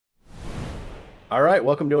All right,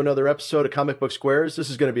 welcome to another episode of Comic Book Squares. This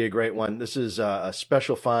is going to be a great one. This is a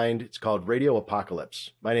special find. It's called Radio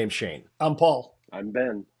Apocalypse. My name's Shane. I'm Paul. I'm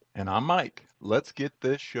Ben. And I'm Mike. Let's get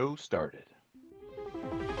this show started.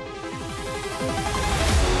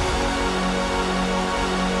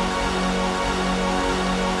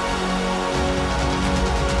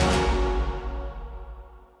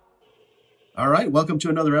 All right, welcome to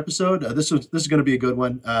another episode. This is going to be a good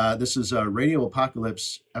one. This is Radio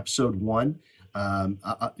Apocalypse episode 1.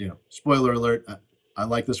 Spoiler alert. I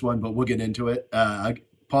like this one, but we'll get into it.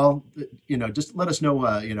 Paul, just let us know,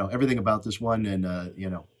 everything about this one,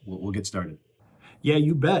 and we'll get started. Yeah,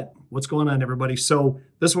 you bet. What's going on, everybody? So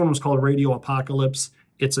this one was called Radio Apocalypse.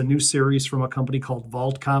 It's a new series from a company called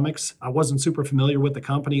Vault Comics. I wasn't super familiar with the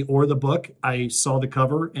company or the book. I saw the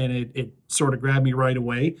cover, and it sort of grabbed me right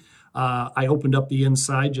away. I opened up the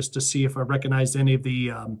inside just to see if I recognized any of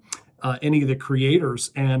the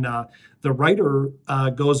creators, and the writer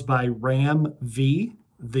goes by Ram V.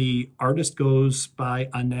 The artist goes by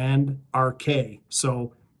Anand RK.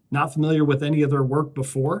 So not familiar with any of their work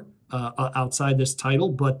before outside this title,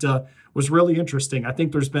 but was really interesting. I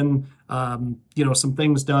think there's been some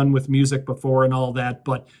things done with music before and all that,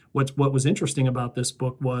 but what was interesting about this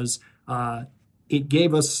book was it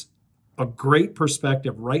gave us a great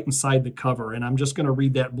perspective right inside the cover. And I'm just going to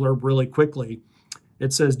read that blurb really quickly.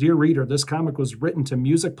 It says, "Dear reader, this comic was written to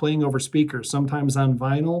music playing over speakers, sometimes on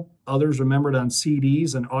vinyl, others remembered on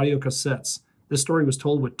CDs and audio cassettes. This story was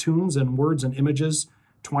told with tunes and words and images,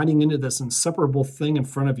 twining into this inseparable thing in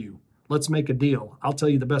front of you. Let's make a deal. I'll tell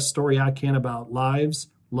you the best story I can about lives,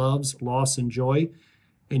 loves, loss, and joy.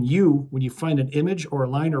 And you, when you find an image or a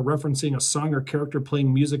line or referencing a song or character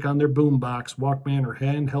playing music on their boombox, Walkman, or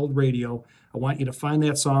handheld radio, I want you to find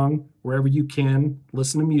that song wherever you can,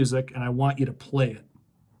 listen to music, and I want you to play it."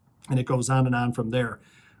 And it goes on and on from there.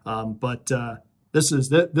 This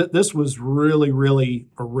was really, really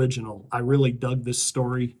original. I really dug this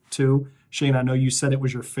story too. Shane, I know you said it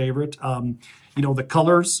was your favorite. The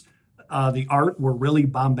colors, the art were really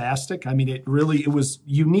bombastic. I mean, it was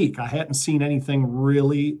unique. I hadn't seen anything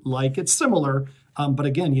really like it. Similar, but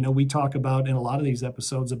again, we talk about in a lot of these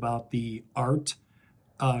episodes about the art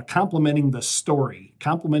complementing the story,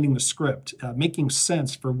 complementing the script, making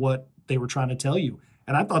sense for what they were trying to tell you.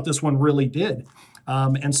 And I thought this one really did.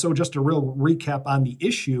 And so just a real recap on the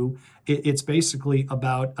issue, it's basically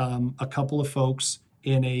about a couple of folks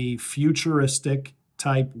in a futuristic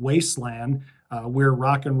type wasteland where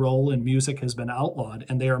rock and roll and music has been outlawed,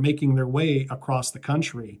 and they are making their way across the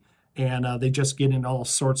country. And they just get in all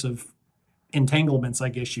sorts of entanglements, I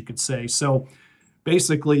guess you could say. So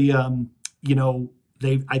basically,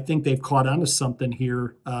 I think they've caught on to something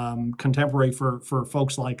here, contemporary for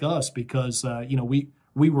folks like us, because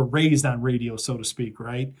we were raised on radio, so to speak,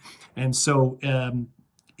 right? And so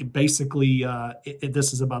basically,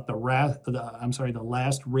 this is about the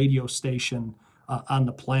last radio station on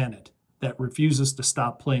the planet that refuses to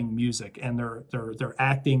stop playing music, and they're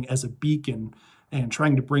acting as a beacon and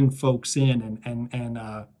trying to bring folks in and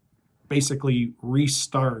basically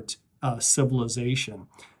restart civilization.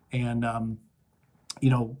 And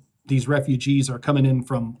these refugees are coming in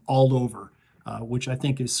from all over, which I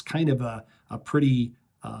think is kind of a pretty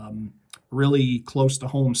really close to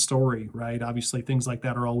home story, right? Obviously, things like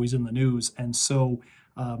that are always in the news. And so,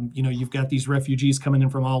 you've got these refugees coming in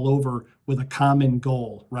from all over with a common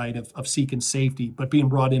goal, right, of seeking safety, but being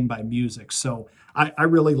brought in by music. So I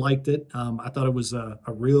really liked it. I thought it was a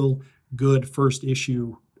real good first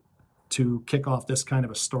issue to kick off this kind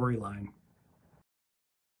of a storyline.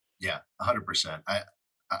 Yeah, 100%.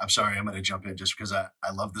 I'm sorry, I'm going to jump in just because I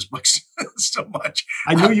love this book so much.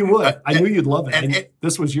 I knew you would. I knew you'd love it.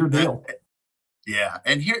 This was your deal. Yeah,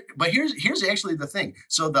 and here's actually the thing.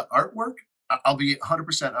 So the artwork, I'll be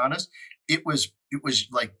 100% honest, it was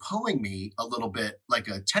like pulling me a little bit like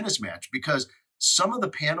a tennis match, because some of the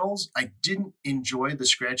panels I didn't enjoy the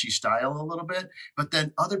scratchy style a little bit, but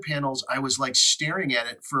then other panels I was like staring at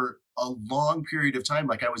it for a long period of time,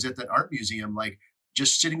 like I was at the art museum, like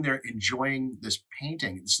just sitting there enjoying this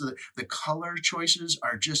painting. So the color choices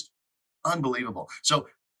are just unbelievable. So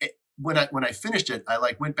when I finished it,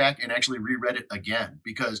 I went back and actually reread it again,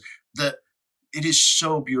 because it is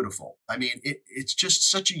so beautiful. I mean, it's just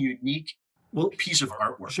such a unique piece of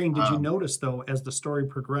artwork. Shane, did you notice though, as the story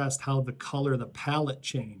progressed, how the palette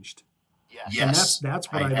changed? Yes. And that's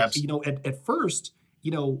what at first,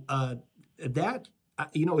 that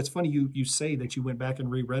it's funny you say that you went back and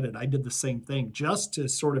reread it. I did the same thing just to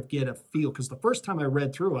sort of get a feel, because the first time I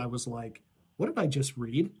read through, I was like, what did I just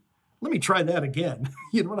read? let me try that again.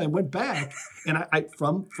 When I went back and I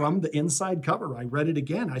from the inside cover, I read it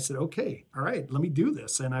again. I said, okay, all right, let me do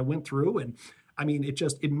this. And I went through, and I mean,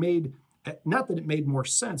 it made, not that it made more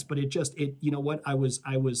sense, but you know what? I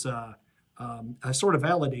sort of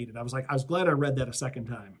validated. I was glad I read that a second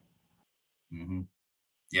time. Mm-hmm.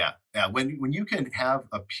 Yeah. Yeah. When you can have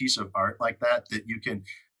a piece of art like that you can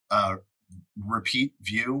uh, repeat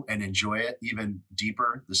view and enjoy it even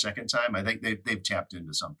deeper the second time, I think they've tapped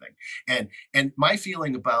into something. And my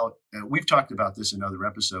feeling about, we've talked about this in other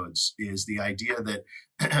episodes, is the idea that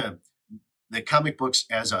the comic books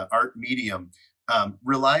as an art medium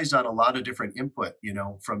relies on a lot of different input,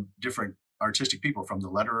 from different artistic people, from the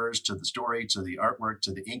letterers to the story to the artwork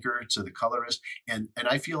to the inker to the colorist. And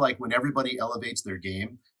I feel like when everybody elevates their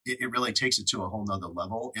game, it really takes it to a whole nother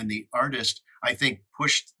level. And the artist, I think,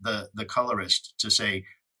 pushed the colorist to say,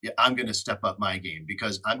 yeah, I'm going to step up my game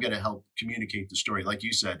because I'm going to help communicate the story. Like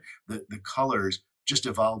you said, the colors just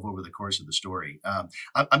evolve over the course of the story.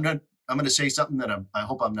 I'm going to say something that I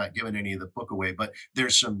hope I'm not giving any of the book away, but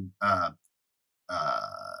there's some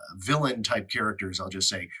villain type characters, I'll just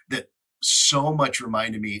say, that so much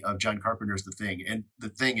reminded me of John Carpenter's The Thing. And The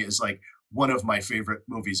Thing is like one of my favorite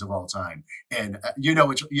movies of all time. And you know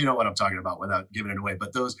what I'm talking about without giving it away.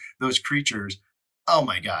 But those creatures, oh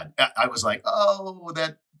my God. I was like, oh,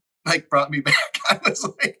 that like brought me back. I was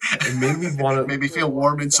like, it made me want to, made me feel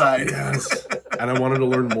warm inside. Yes. And I wanted to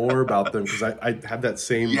learn more about them because I had that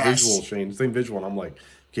same visual, Shane, same visual. And I'm like,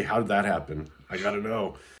 okay, how did that happen? I got to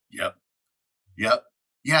know. Yep.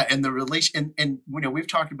 Yeah, and the relation, and we've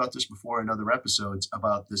talked about this before in other episodes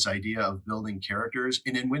about this idea of building characters,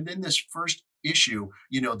 and then within this first issue,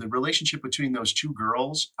 the relationship between those two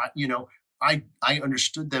girls, I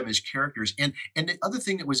understood them as characters, and the other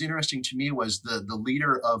thing that was interesting to me was the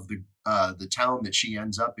leader of the town that she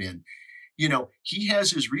ends up in. He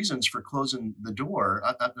has his reasons for closing the door.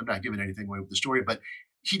 I'm not giving anything away with the story, but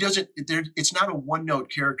he doesn't. It's not a one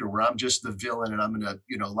note character where I'm just the villain and I'm going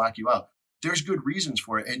to lock you out. There's good reasons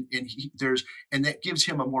for it, and that gives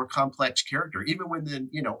him a more complex character. Even within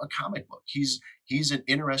a comic book, he's an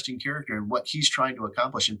interesting character in what he's trying to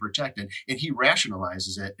accomplish and protect, and he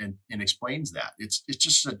rationalizes it and explains that. It's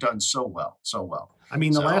just done so well. I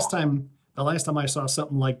mean, the last time I saw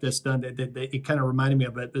something like this done, it kind of reminded me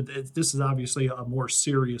of it. This is obviously a more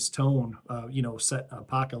serious tone, set an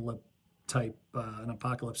apocalypse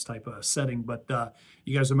type setting. But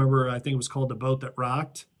you guys remember? I think it was called The Boat That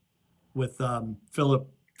Rocked. With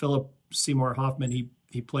Philip Seymour Hoffman,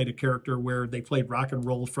 he played a character where they played rock and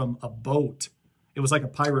roll from a boat. It was like a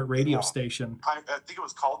pirate radio station. I think it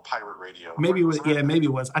was called Pirate Radio. Maybe it was. Yeah, maybe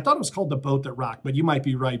it was. I thought it was called The Boat That Rocked, but you might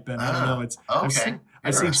be right, Ben. I don't know. It's okay.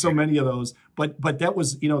 I've seen so many of those, but that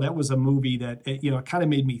was a movie that it kind of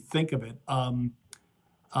made me think of it.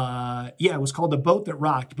 It was called The Boat That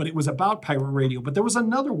Rocked, but it was about pirate radio. But there was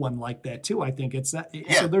another one like that too. I think it's that.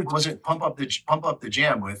 Yeah, so was it Pump Up the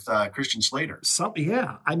Jam with Christian Slater?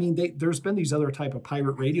 I mean, there's been these other type of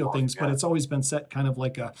pirate radio things, but it's always been set kind of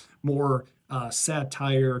like a more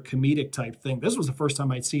satire, comedic type thing. This was the first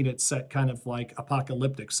time I'd seen it set kind of like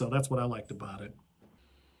apocalyptic. So that's what I liked about it.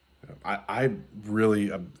 I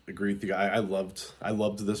really agree with you. I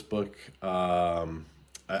loved this book.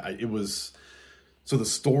 It was. So the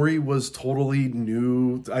story was totally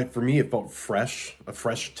new. For me, it felt fresh, a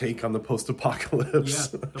fresh take on the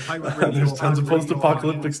post-apocalypse. Yeah, the pirate radio. There's tons of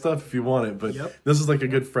post-apocalyptic stuff if you want it, but this is like a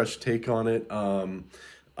good fresh take on it.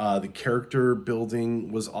 The character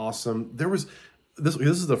building was awesome. This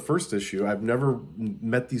is the first issue. I've never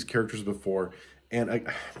met these characters before, and I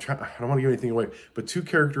don't want to give anything away, but two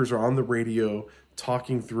characters are on the radio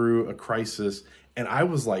talking through a crisis, and I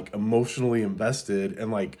was like emotionally invested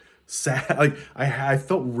and like sad. Like I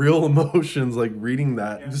felt real emotions like reading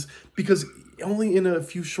that, just because only in a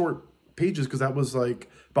few short pages, because that was like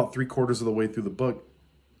about 3/4 of the way through the book.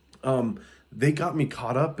 They got me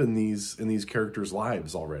caught up in these characters'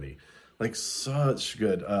 lives already, like such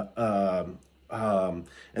good.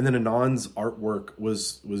 And then Anand's artwork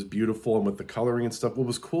was beautiful, and with the coloring and stuff. What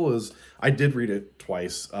was cool is I did read it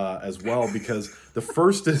twice as well, because the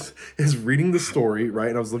first is reading the story, right?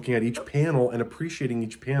 And I was looking at each panel and appreciating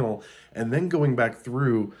each panel, and then going back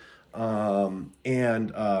through and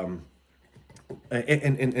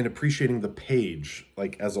appreciating the page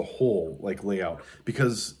like as a whole, like layout,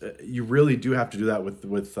 because you really do have to do that with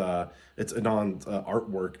it's Anand's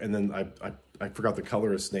artwork. And then I forgot the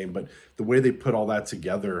colorist's name, but the way they put all that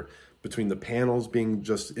together, between the panels being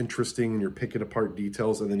just interesting and you're picking apart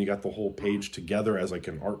details, and then you got the whole page together as like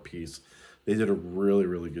an art piece. They did a really,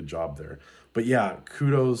 really good job there. But yeah,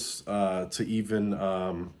 kudos to even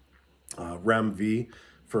Ram V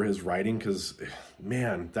for his writing, because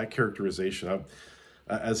man, that characterization,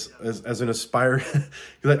 as an aspiring,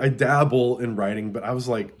 because I dabble in writing, but I was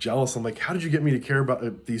like jealous. I'm like, how did you get me to care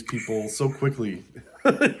about these people so quickly?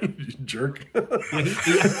 Jerk.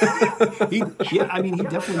 He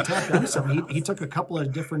definitely tapped into something. He took a couple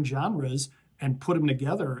of different genres and put them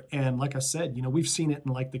together. And like I said, we've seen it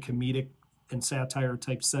in like the comedic and satire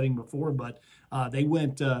type setting before, but they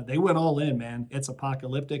went all in, man. It's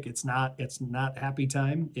apocalyptic. It's not happy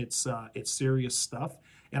time. It's serious stuff.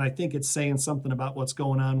 And I think it's saying something about what's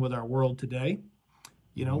going on with our world today,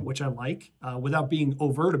 which I like, without being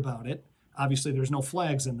overt about it. Obviously, there's no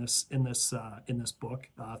flags in this book.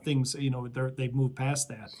 Things, they've moved past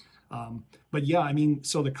that. But yeah,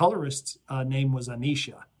 so the colorist's name was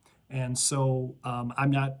Anisha, and so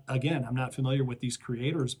I'm not familiar with these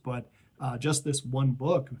creators, but just this one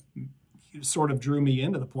book sort of drew me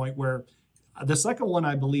into the point where the second one,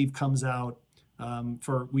 I believe, comes out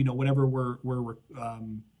for whenever we're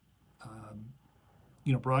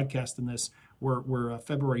broadcasting this. We're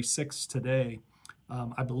February 6th today.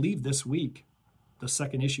 I believe this week the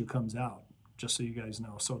second issue comes out, just so you guys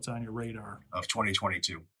know. So it's on your radar. Of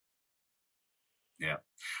 2022. Yeah.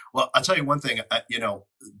 Well, I'll tell you one thing,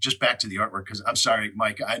 just back to the artwork, because I'm sorry,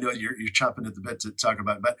 Mike, I know you're chomping at the bit to talk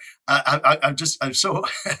about it, but I'm so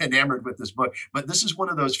enamored with this book. But this is one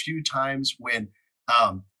of those few times when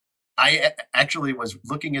I actually was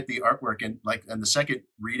looking at the artwork, and like in the second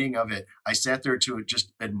reading of it, I sat there to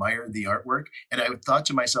just admire the artwork. And I thought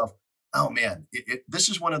to myself, oh man, this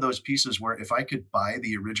is one of those pieces where if I could buy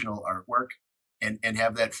the original artwork and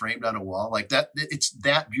have that framed on a wall like that, it's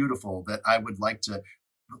that beautiful that I would like to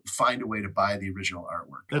find a way to buy the original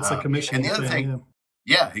artwork. That's a commission. And the other thing,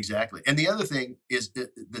 yeah, exactly. And the other thing is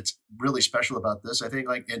that's really special about this, I think,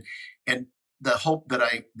 and the hope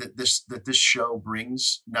that this show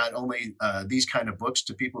brings, not only these kind of books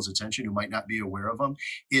to people's attention who might not be aware of them,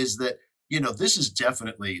 is that this is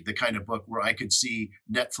definitely the kind of book where I could see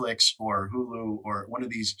Netflix or Hulu or one of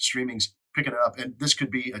these streamings picking it up, and this could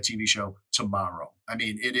be a TV show tomorrow.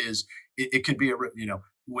 It could be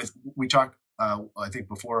we talked, I think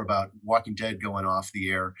before about Walking Dead going off the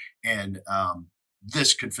air, and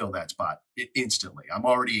this could fill that spot instantly. I'm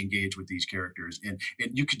already engaged with these characters, and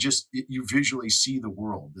you could you visually see the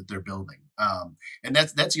world that they're building. And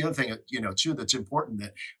that's the other thing, too, that's important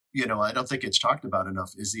that, I don't think it's talked about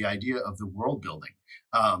enough, is the idea of the world building.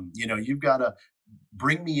 You've got to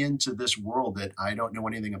bring me into this world that I don't know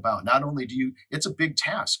anything about. Not only it's a big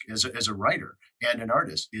task as a writer and an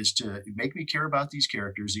artist, is to make me care about these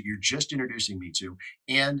characters that you're just introducing me to,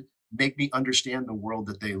 and make me understand the world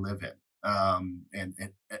that they live in. And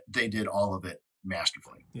they did all of it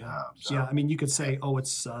masterfully. Yeah. You could say,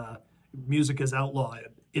 it's music is outlawed.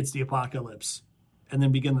 It's the apocalypse, and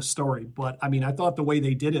then begin the story. But I thought the way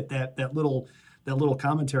they did it, that little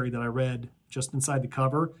commentary that I read just inside the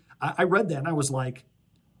cover, I read that and I was like,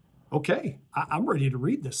 okay, I'm ready to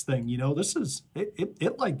read this thing. This is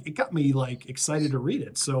it got me like excited to read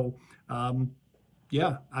it. So, I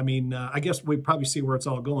guess we probably see where it's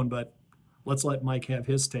all going, but let's let Mike have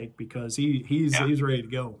his take, because he's ready to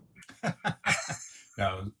go.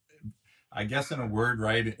 No, I guess in a word,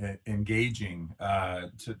 right? Engaging,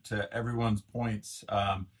 to everyone's points.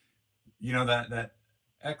 That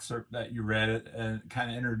excerpt that you read, and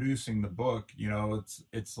kind of introducing the book,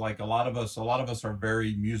 it's like a lot of us are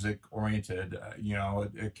very music oriented.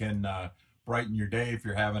 It can brighten your day if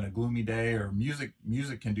you're having a gloomy day, or music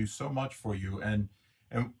can do so much for you. And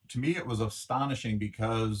to me, it was astonishing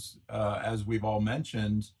because, as we've all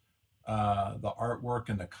mentioned, the artwork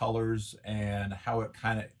and the colors and how it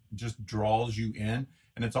kind of just draws you in.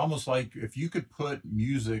 And it's almost like if you could put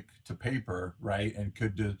music to paper, right, and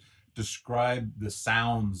could describe the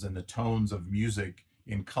sounds and the tones of music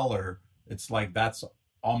in color, it's like that's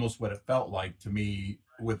almost what it felt like to me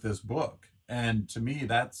with this book. And to me,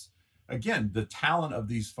 that's, again, the talent of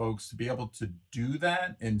these folks to be able to do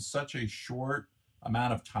that in such a short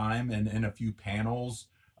amount of time and in a few panels,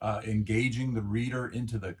 engaging the reader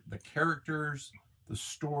into the characters, the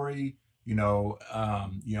story,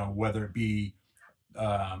 whether it be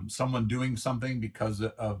someone doing something because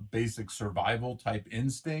of basic survival type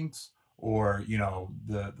instincts, or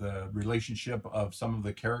the relationship of some of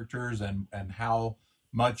the characters and how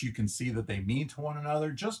much you can see that they mean to one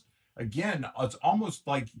another. Just, again, it's almost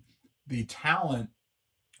like the talent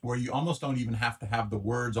where you almost don't even have to have the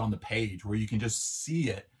words on the page, where you can just see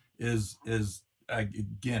it is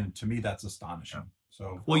again, to me, that's astonishing.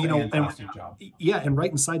 So, fantastic job. Yeah, and right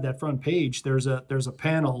inside that front page, there's a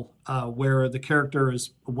panel where one of the characters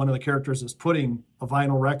is putting a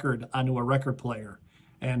vinyl record onto a record player,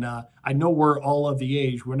 And I know we're all of the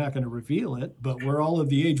age. We're not going to reveal it, but we're all of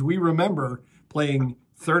the age. We remember playing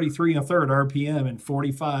 33 and a third RPM and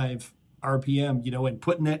 45 RPM, you know, and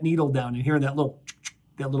putting that needle down and hearing that little,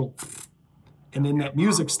 and then that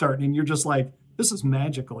music starting, and you're just like, this is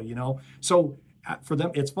magical, you know? So for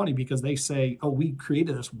them, it's funny because they say, oh, we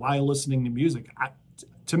created this while listening to music.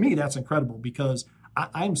 To me, that's incredible because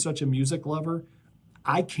I'm such a music lover.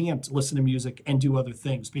 I can't listen to music and do other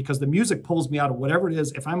things because the music pulls me out of whatever it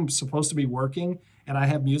is. If I'm supposed to be working and I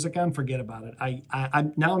have music on, forget about it.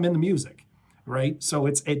 I'm now I'm in the music, right? So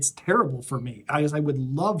it's terrible for me. I would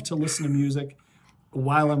love to listen to music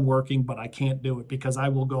while I'm working, but I can't do it because I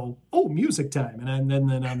will go, oh, music time, and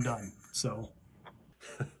then I'm done. So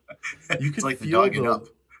you could like the feel dogging up.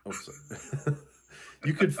 Oh, sorry.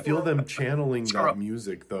 You could feel them channeling that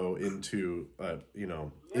music though into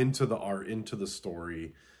into the art, into the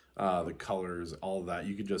story, the colors, all that.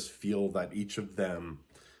 You could just feel that each of them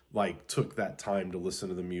like took that time to listen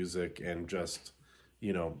to the music and just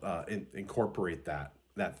incorporate that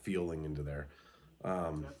feeling into there.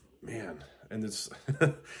 Man, and it's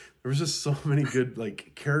there was just so many good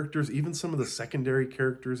like characters, even some of the secondary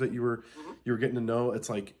characters that you were getting to know. It's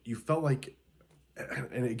like you felt like,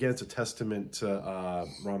 and again, it's a testament to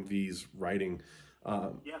Ram V's writing.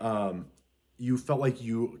 You felt like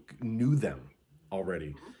you knew them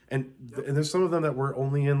already, and there's some of them that were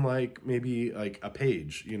only in like maybe like a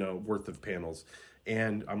page, worth of panels.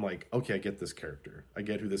 And I'm like, okay, I get this character. I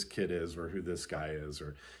get who this kid is, or who this guy is,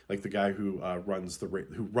 or like the guy who runs the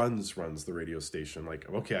radio station. Like,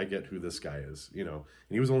 okay, I get who this guy is, and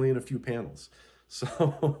he was only in a few panels.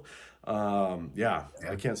 So, I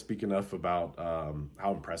can't speak enough about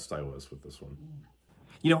how impressed I was with this one.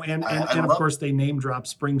 And of course they name drop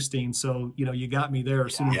Springsteen. So, you got me there.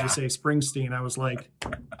 As soon as you say Springsteen, I was like,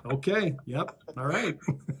 okay, yep, all right.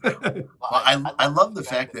 Well, I love the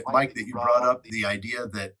fact that, Mike, that you brought up the idea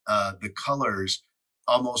that the colors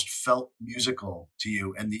almost felt musical to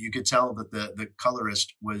you, and that you could tell that the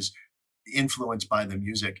colorist was influenced by the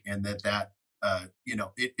music, and that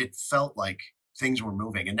it felt like things were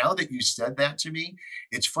moving. And now that you said that to me,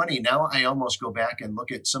 it's funny. Now I almost go back and look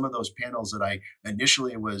at some of those panels that I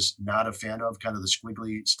initially was not a fan of, kind of the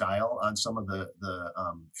squiggly style on some of the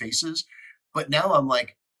faces. But now I'm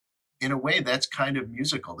like, in a way, that's kind of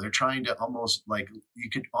musical. They're trying to almost like, you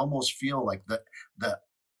could almost feel like the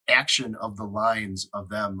action of the lines of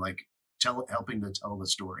them, like helping to tell the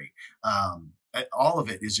story. All of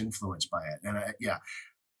it is influenced by it. And I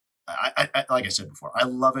like I said before, I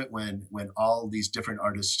love it when all these different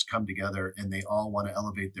artists come together and they all want to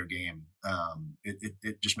elevate their game.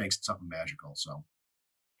 It just makes it something magical. So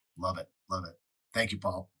love it. Thank you,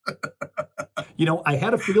 Paul. I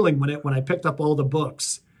had a feeling when I picked up all the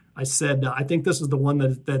books, I said, I think this is the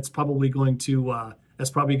one that's probably going to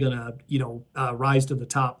rise to the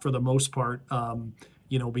top for the most part,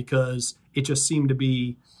 because it just seemed to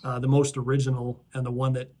be the most original and the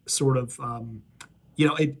one that sort of,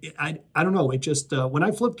 I don't know. It just, when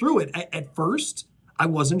I flipped through it at first, I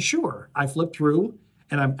wasn't sure. I flipped through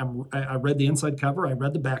and I read the inside cover, I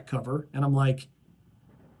read the back cover, and I'm like,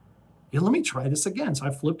 let me try this again. So I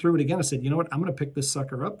flipped through it again. I said, you know what? I'm going to pick this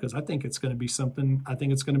sucker up because I think it's going to be something. I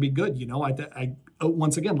think it's going to be good. I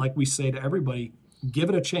once again, like we say to everybody, give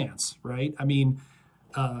it a chance, right? I mean,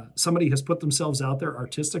 somebody has put themselves out there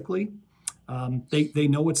artistically. They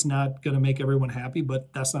know it's not going to make everyone happy,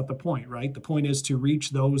 but that's not the point, right? The point is to reach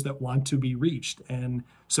those that want to be reached. And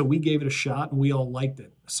so we gave it a shot and we all liked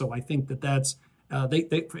it. So I think that's,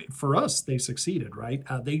 for us, they succeeded, right?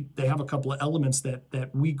 They have a couple of elements that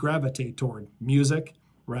we gravitate toward: music,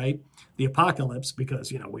 right? The apocalypse,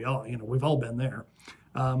 because we've all been there,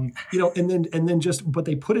 and then but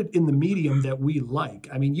they put it in the medium that we like.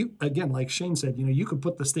 I mean, you again, like Shane said, you could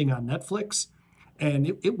put this thing on Netflix, and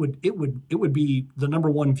it would be the number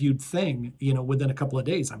one viewed thing, within a couple of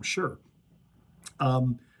days, I'm sure.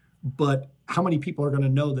 But how many people are going to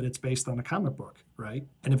know that it's based on a comic book, right?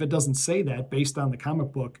 And if it doesn't say that, based on the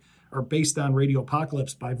comic book or based on Radio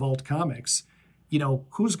Apocalypse by Vault Comics,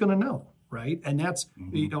 who's going to know, right? And that's,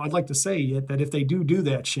 I'd like to say that if they do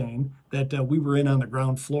that, Shane, that we were in on the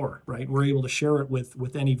ground floor, right? We're able to share it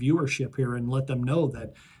with any viewership here and let them know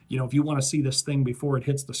that, if you want to see this thing before it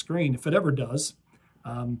hits the screen, if it ever does,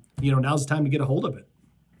 now's the time to get a hold of it.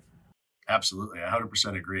 Absolutely. I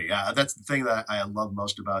 100% agree. That's the thing that I love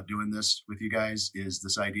most about doing this with you guys, is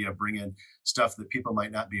this idea of bringing stuff that people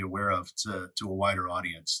might not be aware of to a wider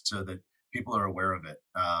audience, so that people are aware of it.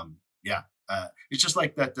 It's just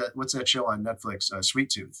like that. What's that show on Netflix?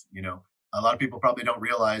 Sweet Tooth. A lot of people probably don't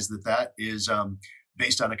realize that is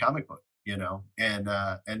based on a comic book.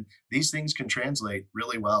 and these things can translate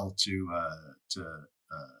really well to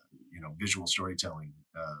visual storytelling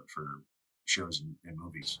for shows and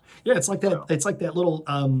movies. Yeah, it's like that. So. It's like that little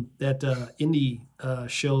indie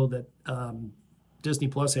show that Disney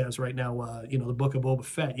Plus has right now. The Book of Boba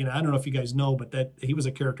Fett. I don't know if you guys know, but that he was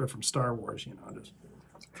a character from Star Wars. Just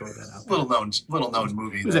throw that out. Little known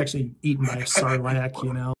movie. He was actually eaten by a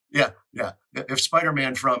sarlacc. Yeah. If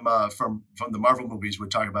Spider-Man from the Marvel movies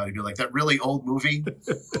would talk about it, he'd be like, that really old movie.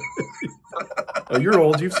 Oh, you're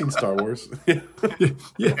old. You've seen Star Wars. Yeah.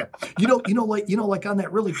 Like on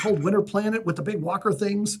that really cold winter planet with the big walker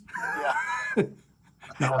things. Yeah.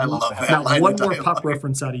 Now, I love that. Now, line one of more dialogue. pop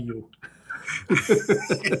reference out of you.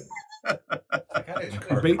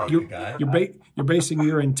 You're basing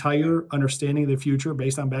your entire understanding of the future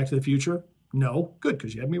based on Back to the Future? No. Good,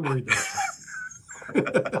 because you had me worried there.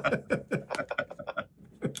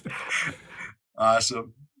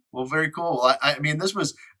 Awesome. Well, very cool. I mean, this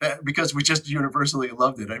was because we just universally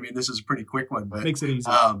loved it. I mean, this is a pretty quick one, but Makes it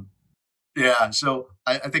easy. Yeah. So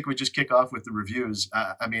I think we just kick off with the reviews.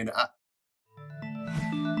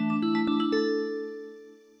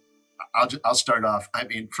 I'll start off. I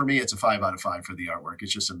mean, for me, it's a 5 out of 5 for the artwork.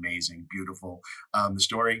 It's just amazing, beautiful. The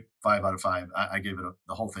story, 5 out of 5. I gave it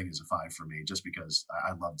the whole thing is a 5 for me, just because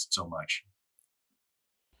I loved it so much.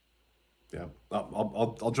 Yeah,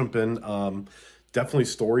 I'll jump in. Definitely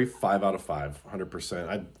story, 5 out of 5, 100%.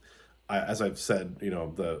 I as I've said,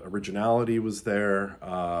 the originality was there.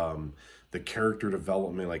 The character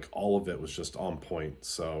development, like all of it was just on point.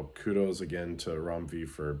 So kudos again to Ram V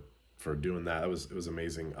for doing that. It was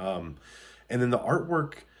amazing. And then the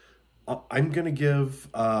artwork, I'm going to give,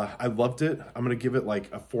 I loved it. I'm going to give it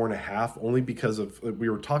like a 4.5, only because of, we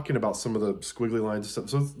were talking about some of the squiggly lines and stuff.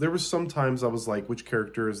 So there was sometimes I was like, which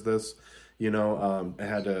character is this? I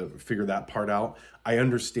had to figure that part out. I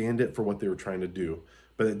understand it for what they were trying to do,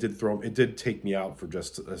 but it did take me out for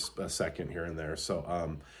just a second here and there.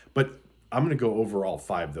 So, but I'm going to go overall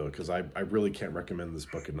 5 though, because I really can't recommend this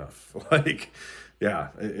book enough. Like, yeah,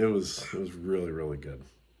 it was really, really good.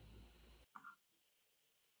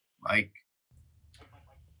 Mike.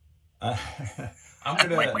 I'm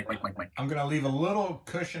gonna leave a little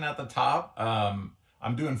cushion at the top.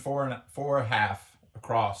 I'm doing 4.5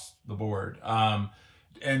 across the board,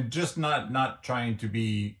 and just not trying to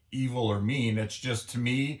be evil or mean. It's just, to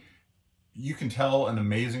me, you can tell an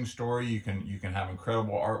amazing story. You can have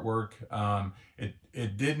incredible artwork.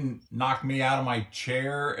 It didn't knock me out of my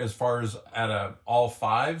chair as far as at all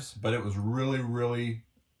 5s, but it was really, really,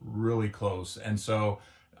 really close. And so,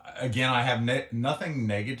 again, I have nothing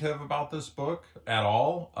negative about this book at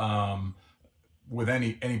all, with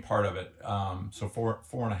any part of it. So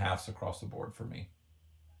 4.5s across the board for me.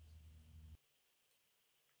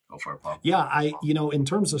 Go for it, Paul. Yeah, in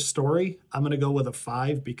terms of story, I'm going to go with a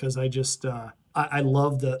 5 because I just I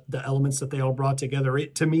love the elements that they all brought together.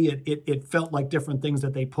 To me, it felt like different things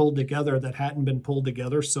that they pulled together that hadn't been pulled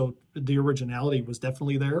together. So the originality was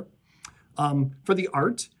definitely there. For the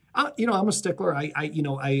art, I'm a stickler.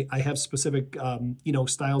 I have specific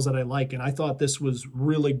styles that I like, and I thought this was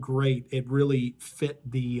really great. It really fit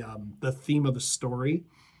the theme of the story.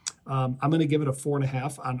 I'm going to give it a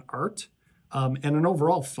 4.5 on art. And an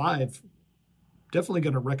overall 5, definitely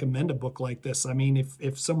going to recommend a book like this. I mean,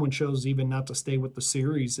 if someone chose even not to stay with the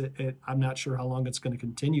series, I'm not sure how long it's going to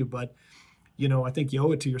continue, but, I think you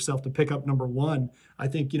owe it to yourself to pick up number 1. I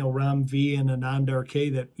think, Ram V and Anand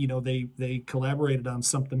RK that, they collaborated on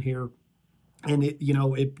something here, and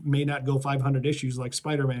it may not go 500 issues like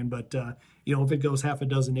Spider-Man, but, if it goes half a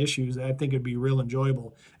dozen issues, I think it'd be real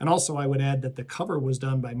enjoyable. And also I would add that the cover was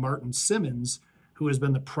done by Martin Simmons, who has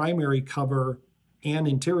been the primary cover and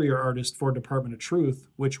interior artist for Department of Truth,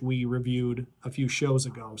 which we reviewed a few shows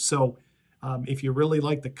ago. So if you really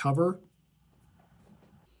like the cover,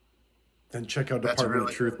 then check out Department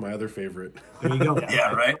of Truth, my other favorite. There you go.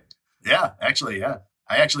 Yeah, right? Yeah, actually, yeah.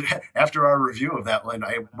 I actually, after our review of that one,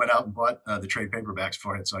 I went out and bought the trade paperbacks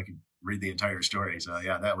for it so I could read the entire story. So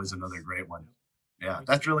yeah, that was another great one. Yeah,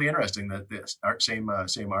 that's really interesting that this same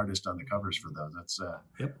artist on the covers for those. That's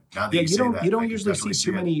yep. Now that you don't usually see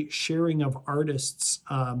too many sharing of artists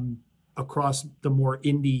across the more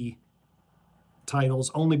indie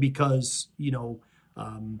titles, only because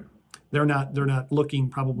they're not looking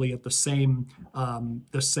probably at the same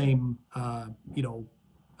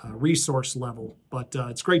resource level. But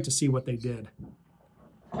it's great to see what they did.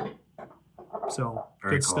 So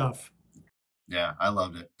Very good cool stuff. Yeah, I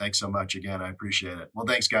loved it. Thanks so much again. I appreciate it. Well,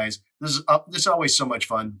 thanks, guys. This is always so much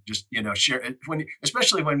fun. Just share it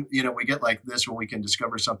especially when we get like this, when we can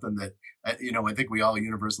discover something that I think we all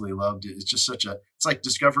universally loved. It's just it's like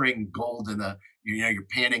discovering gold in the you're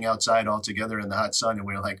panning outside all together in the hot sun, and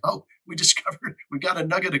we're like, oh, we got a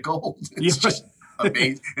nugget of gold. It's just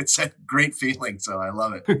amazing. It's a great feeling. So I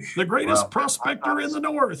love it. The greatest prospector in the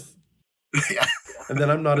North. Yeah. And then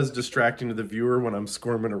I'm not as distracting to the viewer when I'm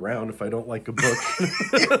squirming around if I don't like a book.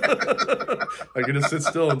 I can just sit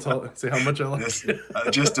still and say how much I like it.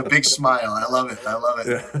 Just a big smile. I love it.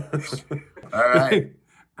 Yeah. All right.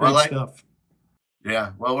 Great stuff.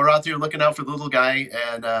 Yeah. Well, we're out there looking out for the little guy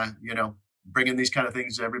and, bringing these kind of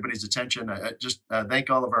things to everybody's attention. I just thank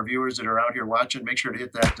all of our viewers that are out here watching. Make sure to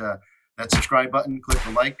hit that subscribe button, click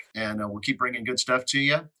the like, and we'll keep bringing good stuff to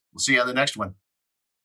you. We'll see you on the next one.